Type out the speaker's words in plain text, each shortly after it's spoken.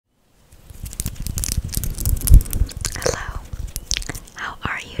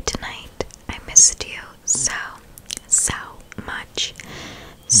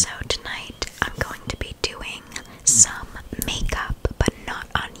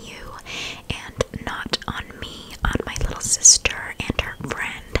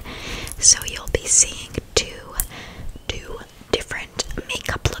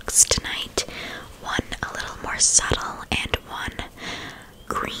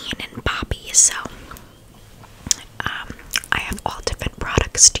So I have all different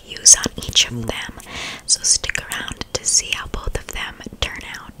products to use on each of them, so stick around to see how both of them turn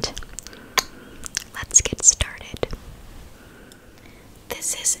out. Let's get started.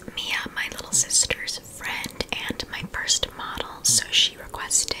 This is Mia, my little sister's friend and my first model, so she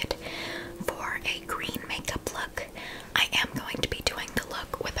requested for a green makeup look. I am going to be doing the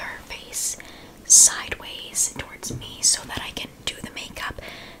look with her face sideways towards me so that I can do the makeup.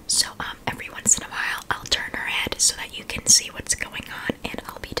 So every once in a while I'll turn her head so that you can see what's going on, and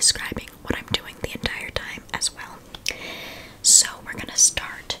I'll be describing what I'm doing the entire time as well. So we're gonna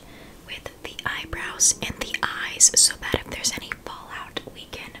start with the eyebrows and the eyes so that if there's any fallout we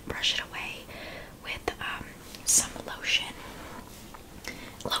can brush it away with some lotion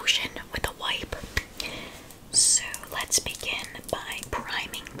with a wipe. So let's begin by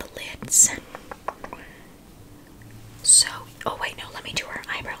priming the lids. So, oh wait, no, let me do her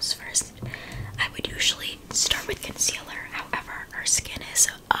eyebrows first. I would usually start with concealer, however, her skin is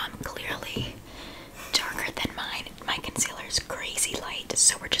clearly darker than mine. My concealer is crazy light,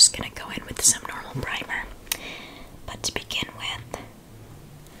 so we're just gonna go in with some normal primer. But to begin with,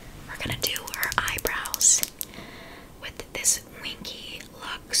 we're gonna do her eyebrows with this Winky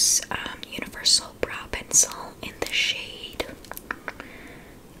Lux Universal Brow Pencil in the shade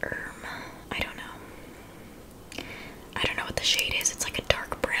I don't know what the shade is. It's like a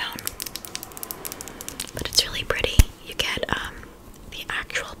dark brown, but it's really pretty. You get the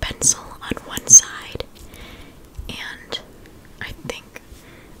actual pencil on one side, and I think,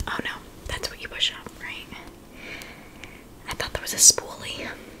 oh no, that's what you push up, right? I thought there was a spoolie.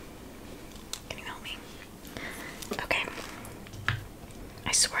 Can you help me? Okay.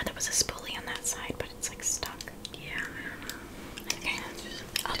 I swear there was a spoolie on that side, but it's like stuck. Yeah. Okay.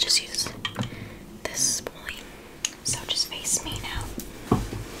 I'll just use this spoolie. So just face me now.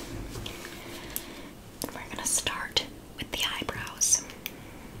 We're gonna start with the eyebrows.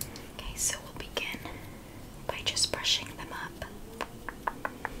 Okay, so we'll begin by just brushing them up.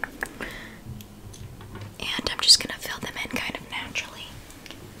 And I'm just gonna fill them in kind of naturally,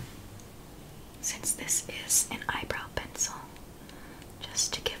 since this is an eyebrow pencil,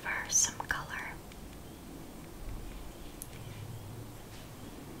 just to give her some color.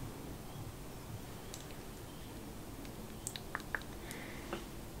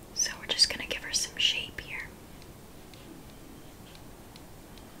 So we're just gonna give her some shape here.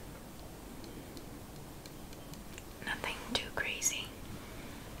 Nothing too crazy.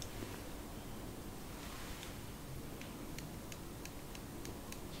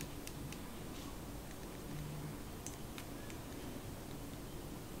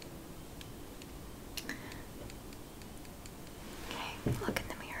 Okay, look in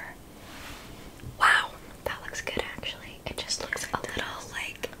the mirror. Wow, that looks good actually. It just looks a little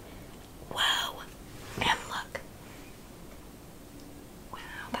like, whoa, and look. Wow,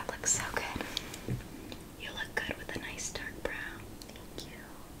 that looks so good. You look good with a nice dark brown. Thank you.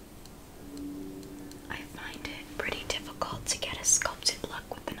 I find it pretty difficult to get a sculpted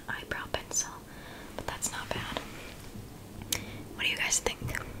look with an eyebrow pencil, but that's not bad. What do you guys think?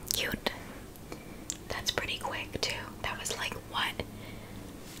 Cute? That's pretty quick too. That was like, what?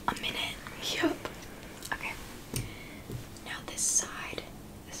 A minute? Yup. Okay. Now this side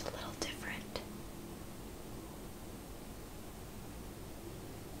is a little different.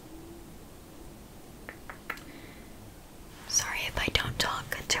 Sorry if I don't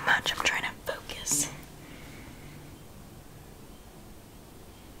talk too much, I'm trying to focus.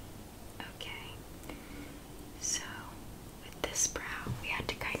 Okay, so with this brow, we had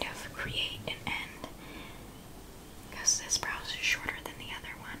to kind of create an end, because this brow is shorter than the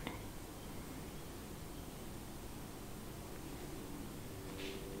other one.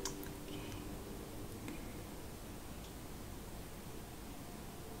 Okay.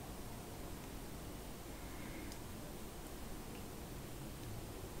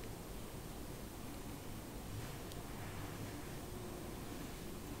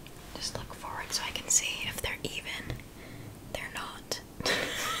 Just look forward so I can see if they're even. They're not.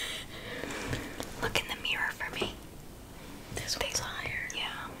 Look in the mirror for me. This one's higher.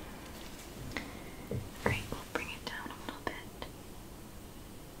 Yeah. Alright, we'll bring it down a little bit.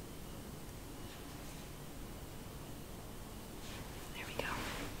 There we go.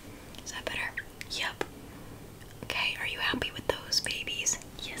 Is that better? Yep. Okay, are you happy with those babies?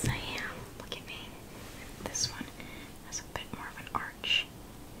 Yes, I am. Look at me. This one has a bit more of an arch.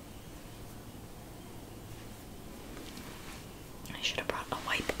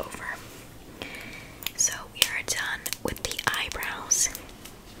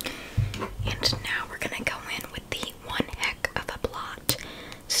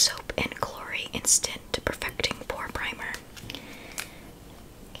 Instant Perfecting Pore Primer.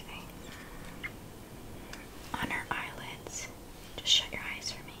 Okay. On her eyelids. Just shut your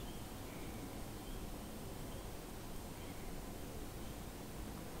eyes for me.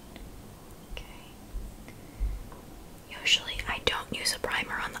 Okay. Usually I don't use a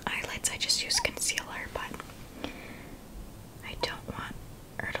primer on the eyelids, I just use concealer, but I don't want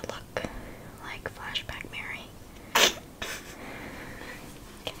her to look like Flashback Mary.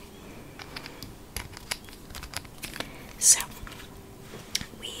 Okay. So,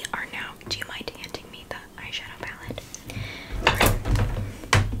 we are now, do you mind handing me the eyeshadow palette?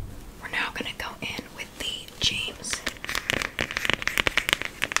 We're now going to go in with the James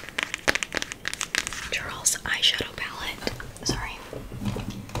Charles eyeshadow palette. Sorry,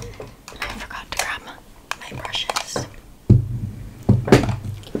 I forgot to grab my brushes.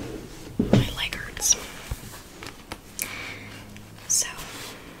 My leg hurts. So,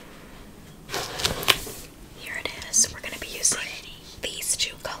 here it is. We're going to be using these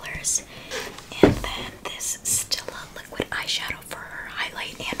two colors, and then this Stila liquid eyeshadow for her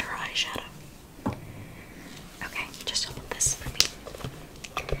highlight and her eyeshadow. Okay, just hold this for me.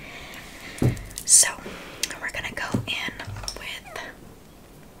 So, we're gonna go in with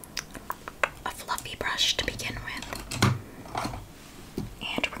a fluffy brush to begin with,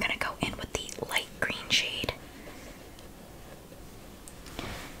 and we're gonna go in with the light green shade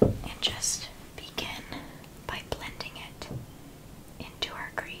and just begin by blending it into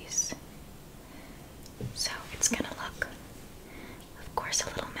our crease. So it's gonna look, of course, a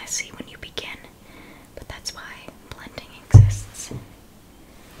little messy when you begin, but that's why blending exists,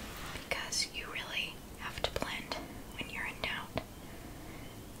 because you really have to blend when you're in doubt.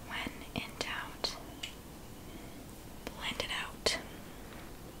 When in doubt, blend it out.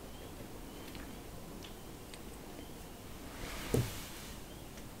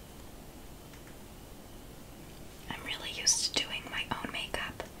 I'm really used to doing my own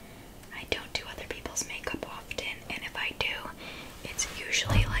makeup. I don't do other people's makeup often, and if I do, it's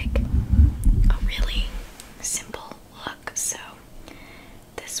usually like a really simple look, so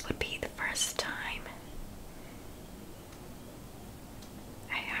this would be the first time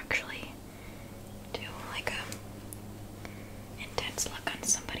I actually do like a intense look on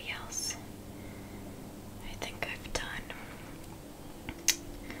somebody else. I think I've done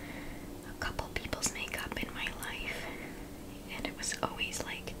a couple people's makeup in my life, and it was always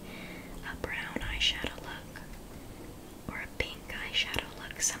like a brown eyeshadow look or a pink eyeshadow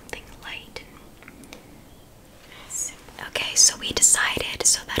look, something light. Okay, so we decided,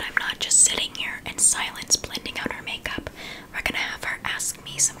 so that I'm not just sitting here in silence blending out her makeup, we're gonna have her ask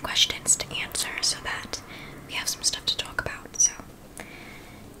me some questions to answer so that we have some stuff to talk about. So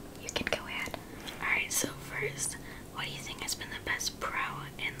you can go ahead. Alright, so first, what do you think has been the best pro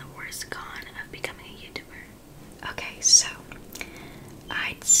and the worst con of becoming a YouTuber? Okay, so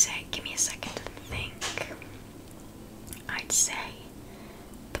I'd say, give me a second to think. I'd say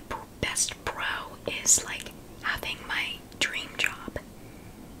the best pro is like having my dream job.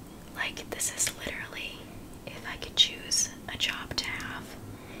 Like, this is literally, if I could choose a job to have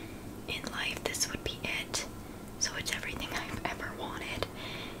in life, this would be it. So it's everything I've ever wanted.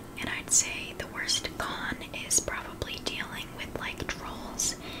 And I'd say the worst con is probably dealing with like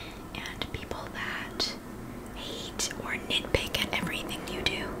trolls and people that hate or nitpick at everything you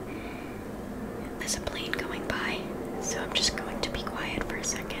do. There's a plane going by, so I'm just going to be quiet for a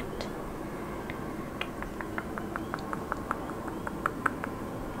second.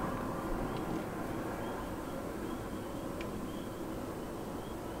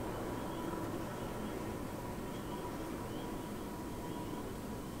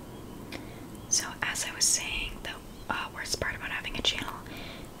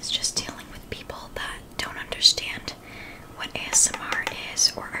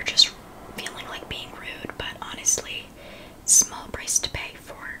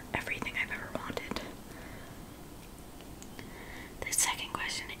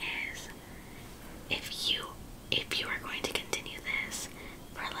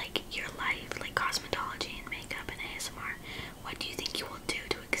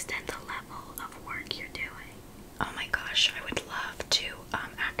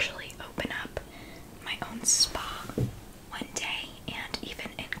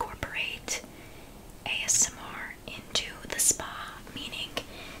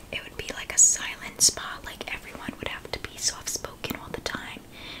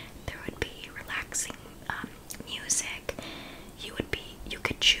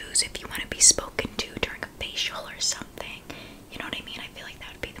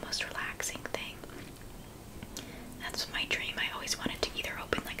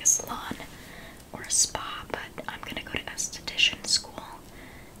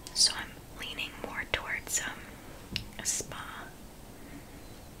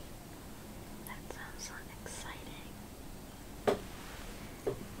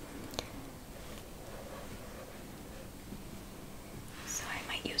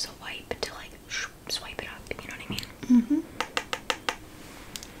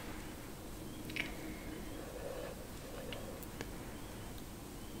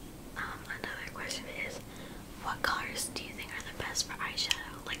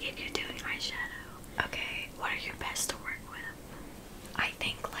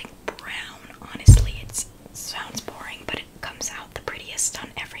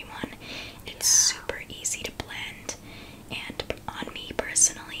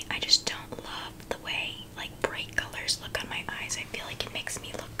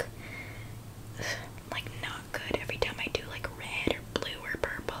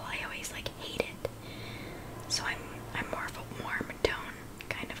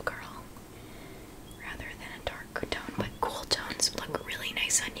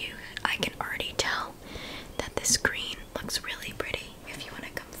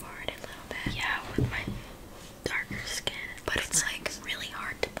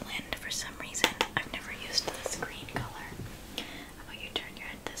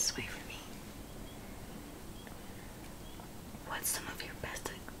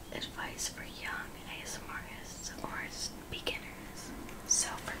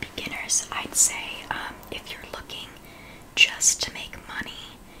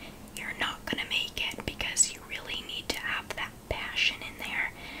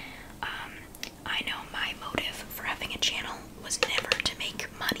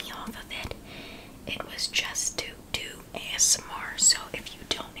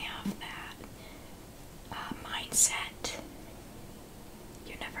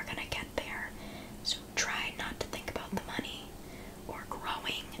 never gonna get there. So try not to think about the money or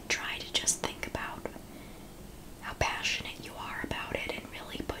growing. Try to just think about how passionate you are about it and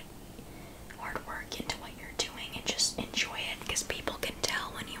really put hard work into what you're doing and just enjoy it, because people can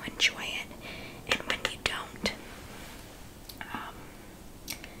tell when you enjoy it and when you don't.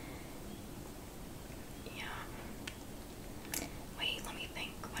 Yeah. Wait, let me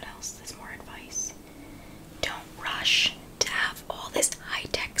think. What else is more advice? Don't rush to have all this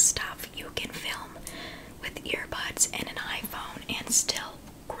high-tech stuff. You can film with earbuds and an iPhone and still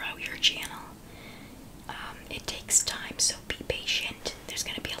grow your channel. It takes time, so be patient. There's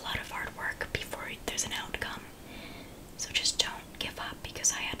going to be a lot of hard work before there's an outcome. So just don't give up,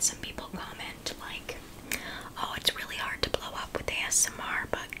 because I had some people comment like, oh, it's really hard to blow up with ASMR,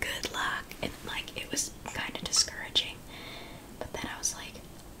 but good luck. And like, it was kind of discouraging. But then I was like,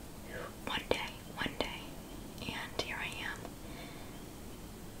 one day, and here I am.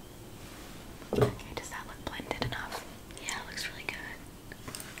 Okay, does that look blended enough? Yeah, it looks really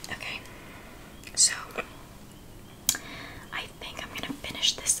good. Okay, so I think I'm gonna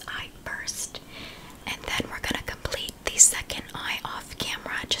finish this eye first, and then we're gonna complete the second eye off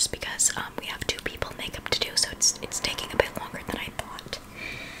camera, just because we have 2 people makeup to do, so it's taking a bit longer than I thought.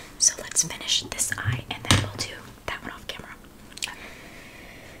 So let's finish this eye, and then we'll do that one off camera.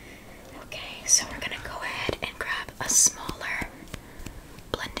 Okay, so we're gonna go ahead and grab a smaller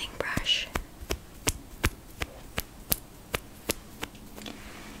blending brush.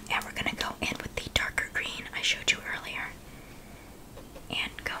 And we're gonna go in with the darker green I showed you earlier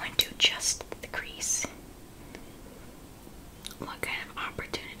and go into just the crease. What kind of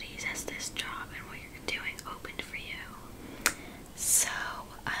opportunities has this job and what you're doing opened for you? So,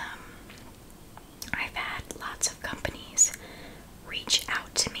 I've had lots of companies reach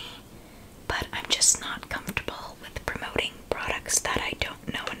out to me, but I'm just not comfortable with promoting products that I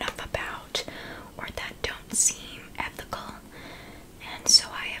don't know enough about or that don't seem ethical. And so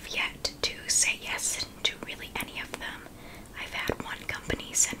I have yet to say yes to really any of them. I've had one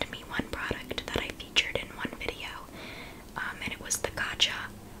company send me one product that I featured in one video, and it was the Gotcha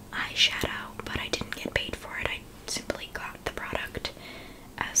eyeshadow, but I didn't get paid for it. I simply got the product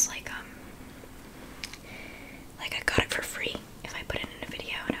as like I got it for free if I put it in a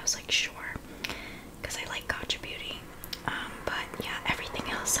video, and I was like, sure, because I like Gotcha Beauty. But yeah, everything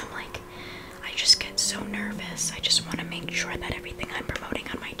else, I'm like, I just get so nervous. I just want to make sure that everything I'm promoting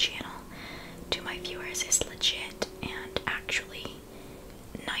on my channel to my viewers is legit and actually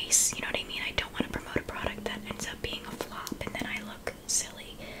nice, you know what I mean? I don't want to promote a product that ends up being a flop and then I look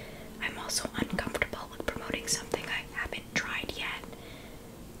silly. I'm also uncomfortable with promoting something I haven't tried yet.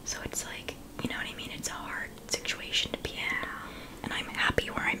 So it's like, you know what I mean? It's a hard situation to be in. And I'm happy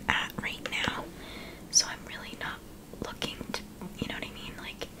where I'm at right now. So I'm really not looking to, you know what I mean?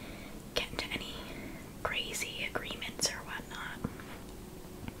 Like, get into any crazy agreements or whatnot.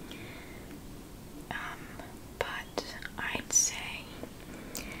 But I'd say,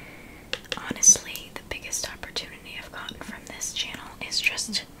 honestly, the biggest opportunity I've gotten from this channel is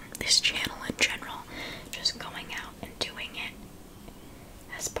just this channel in general. Just going out and doing it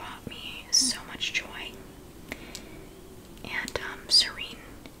has brought me so much joy and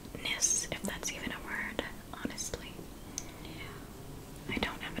sereneness, if that's even a word, honestly. Yeah. I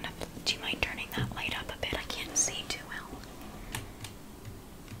don't have enough. Do you mind turning that light up a bit? I can't see too well.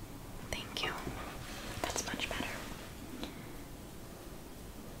 Thank you. That's much better.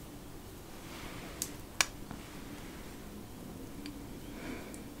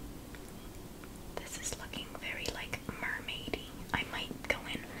 This is looking very like mermaidy. I might go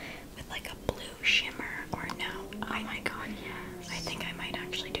in with like a blue shimmer, or no. Oh my god, yes. I think I might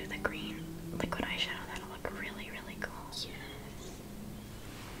actually do the green liquid eyeshadow. That'll look really, really cool. Yes.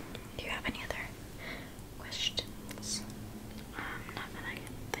 Do you have any other questions? Not that I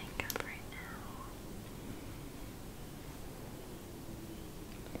can think of right now.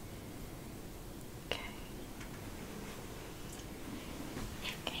 Okay.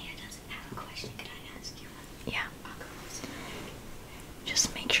 If Kaya doesn't have a question, could I ask you one? Yeah. I'll go upstairs.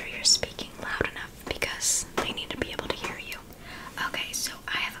 Just make sure you're speaking loud enough because they need to be able to hear you. Okay, so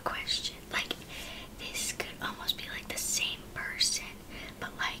I have a question. Like, this could almost be like the same person, but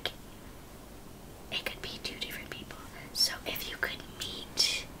like,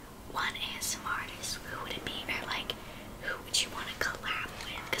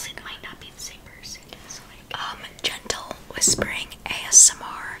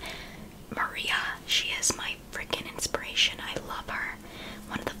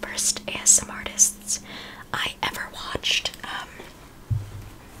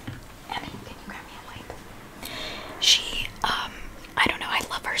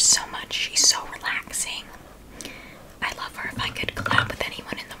 so much. She's so relaxing. I love her. If I could collab with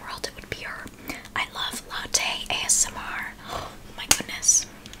anyone in the world, it would be her. I love latte ASMR. Oh my goodness.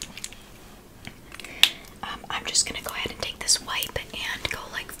 I'm just gonna go ahead and take this wipe and go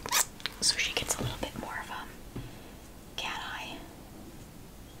like so she gets a little bit more of a cat eye.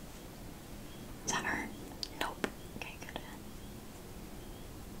 Does that hurt? Nope. Okay, good.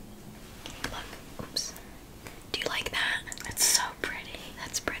 Okay, look. Oops. Do you like that? It's so pretty.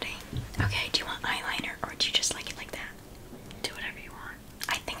 That's pretty. Okay, do you want eyeliner or do you just like it like that? Do whatever you want.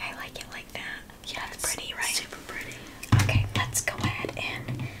 I think I like it like that. Yeah, it's pretty, right? Super pretty. Okay, let's go ahead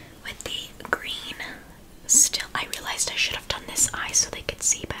and with the green. Still, I realized I should have done this eye so they could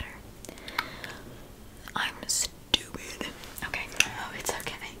see better. I'm stupid. Okay. Oh, it's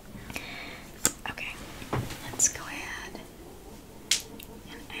okay. Okay, let's go ahead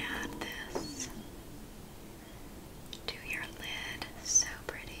and add this to your lid. So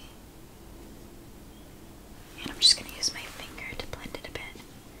pretty. And I'm just going to use my finger to blend it a bit.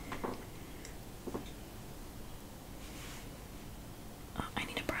 Oh, I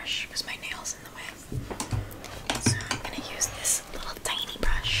need a brush because my nail's in the way. So I'm going to use this little tiny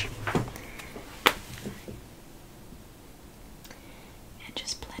brush and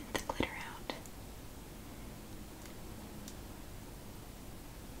just blend the glitter out.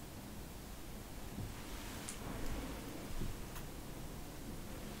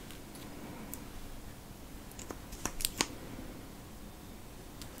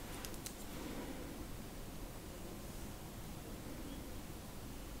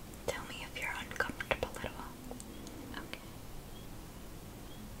 Tell me if you're uncomfortable at all. Okay.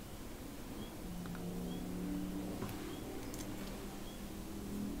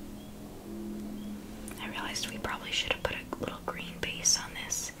 I realized we probably should have put a little green base on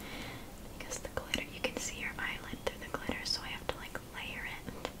this because the glitter, you can see your eyelid through the glitter, so I have to like layer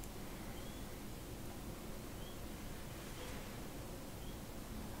it.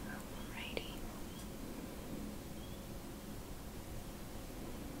 Alrighty.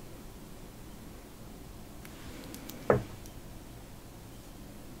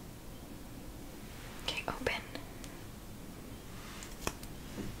 Okay, open.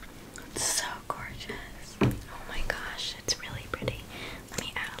 It's so gorgeous. Oh my gosh, it's really pretty. Let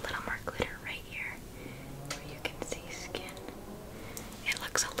me add a little more glitter right here where you can see skin. It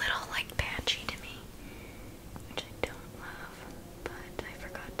looks a little like patchy to me, which I don't love, but I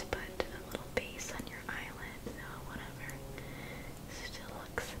forgot to put a little base on your eyelid, so whatever. Still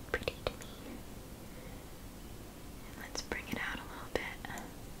looks pretty to me. And let's bring it out a little bit.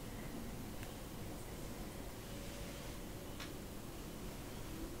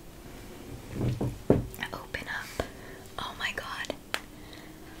 Open up. Oh my god.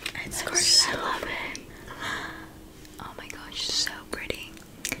 It's gorgeous. I love it. Oh my gosh, so pretty.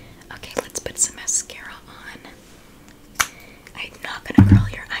 Okay, let's put some mascara on. I'm not gonna curl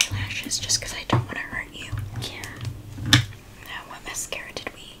your eyelashes just because I don't want to hurt you. Yeah. Now, what mascara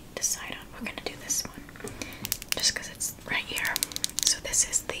did we decide on? We're gonna do this one. Just because it's right here. So this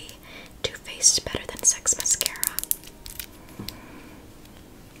is the Too Faced Better Than Sex mascara.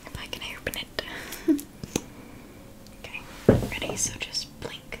 If I can open it. Okay, ready? So just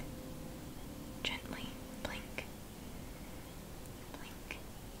blink. Gently. Blink. Blink.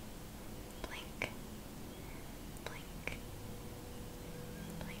 Blink. Blink.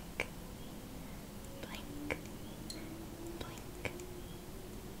 Blink. Blink. Blink.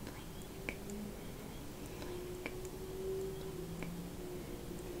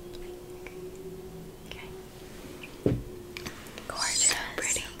 Blink. Okay. Gorgeous. So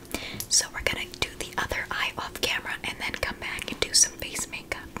pretty. So we're gonna do the other eye off camera and then come back and do some face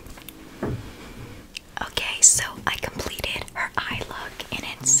makeup. Okay, so I completed her eye look and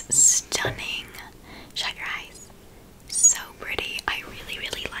it's stunning. Shut your eyes. So pretty. I really,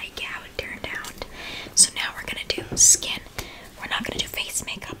 really like how it turned out. So now we're gonna do skin. We're not gonna do face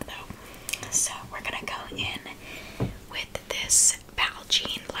makeup though. So we're gonna go in with this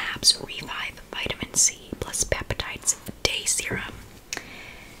Balgene Labs Revive Vitamin C plus Peptides Day Serum.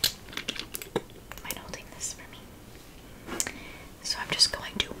 Mind holding this for me? So I'm just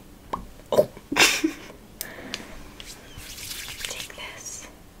going to take this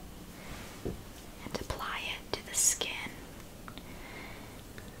and apply it to the skin.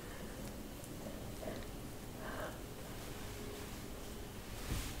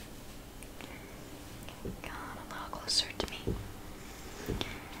 Come a little closer to me.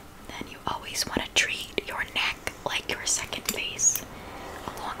 Then you always want to treat your neck like your second face,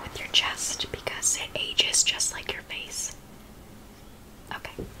 along with your chest, because it ages just like your face.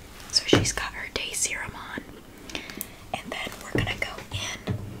 Okay, so she's got her day serum on, and then we're gonna go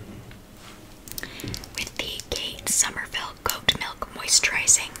in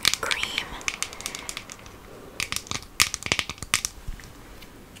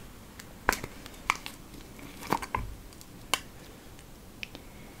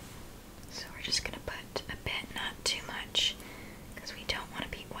we're just gonna put a bit, not too much, because we don't want to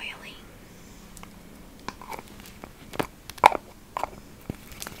be oily.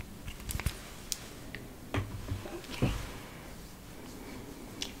 Okay.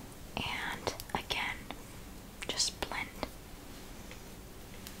 And again, just blend.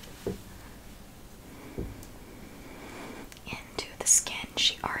 Into the skin.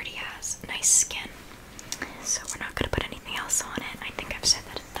 She already has nice skin, so we're not going to put anything else on it. I think I've said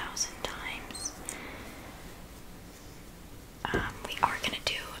that 1,000 times. We are going to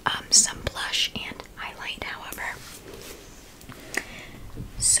do some blush and highlight, however.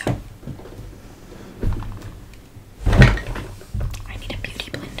 So, I need a beauty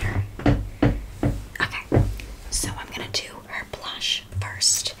blender. Okay, so I'm going to do her blush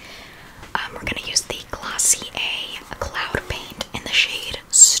first. We're going to use the Glossier Cloud Paint in the shade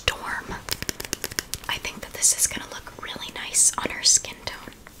Storm. I think that this is going to look really nice on her skin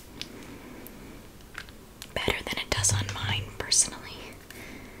tone. Better than it does on mine, personally.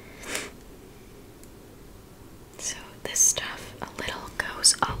 So this stuff, a little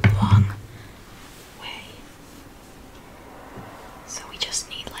goes a long way. So we just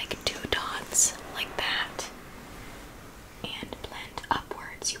need like 2 dots like that. And blend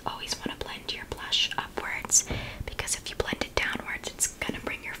upwards. You always want to blend your blush upwards, because if you blend it downwards, it's going to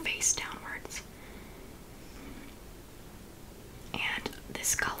bring your face downwards. And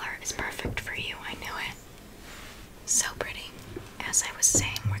this color is perfect for you, I knew it. So pretty. As I was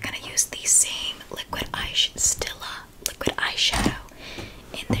saying, we're going to use the same Stila liquid eyeshadow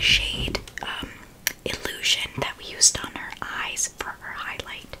in the shade Illusion that we used on her eyes for her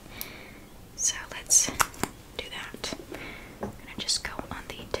highlight. So let's do that. I'm going to just go on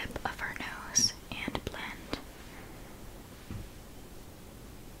the tip of her nose and blend.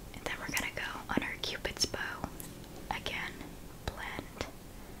 And then we're going to go on her Cupid's bow. Again, blend.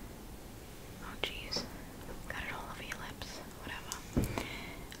 Oh jeez, got it all over your lips. Whatever.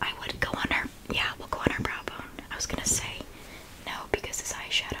 I would go on her, yeah, we'll go on her brow bone. I was gonna say no because it's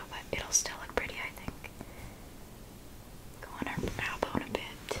eyeshadow, but it'll still look pretty, I think. Go on her brow bone a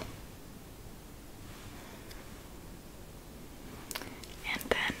bit. And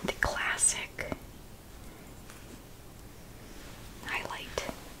then the classic highlight.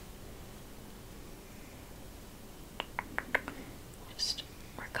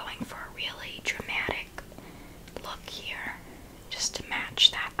 We're going for a really dramatic look here, just to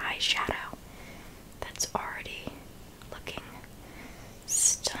match that eyeshadow that's already looking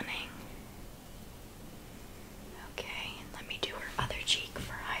stunning. Okay, let me do her other cheek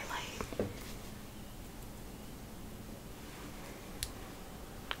for highlight.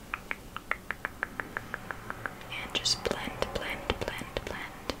 And just blend, blend, blend,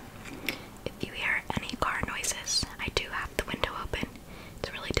 blend. If you hear any car noises, I do have the window open.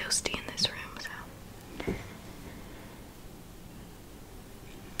 It's really toasty in this room, so.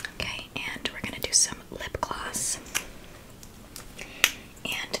 Okay, and we're gonna do some lip gloss.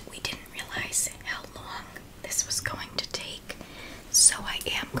 And we didn't realize how long this was going to take, so I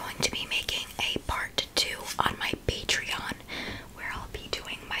am going to be making a part 2 on my Patreon, where I'll be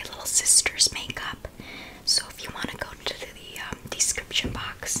doing my little sister's makeup. So if you want to go to the description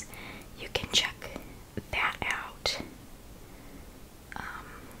box, you can check that out.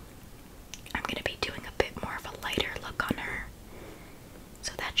 I'm going to be doing a bit more of a lighter look on her.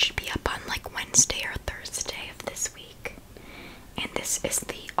 So that should be up on like Wednesday or Thursday of this week. And this is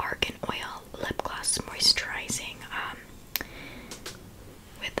the Argan Oil Lip Gloss Moisturizing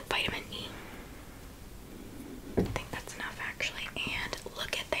with vitamin E. I think that's enough actually. And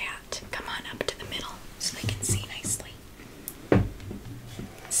look at that. Come on up to the middle so they can see nicely.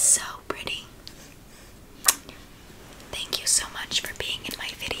 So pretty. Thank you so much for being in my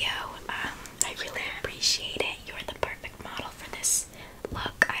video. I really appreciate it. You're the perfect model for this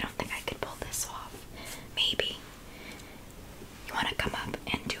look. I don't think I could pull this off. Maybe. You want to come up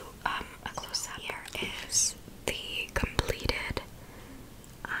and do a close-up? Here is the completed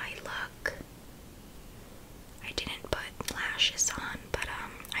eye look. I didn't put lashes on, but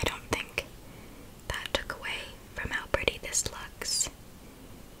I don't think that took away from how pretty this looks.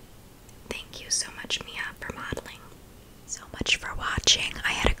 Thank you so much, Mia, for modeling. So much for watching.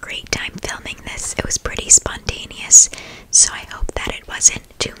 I had a great time filming this. It was pretty spontaneous, so I hope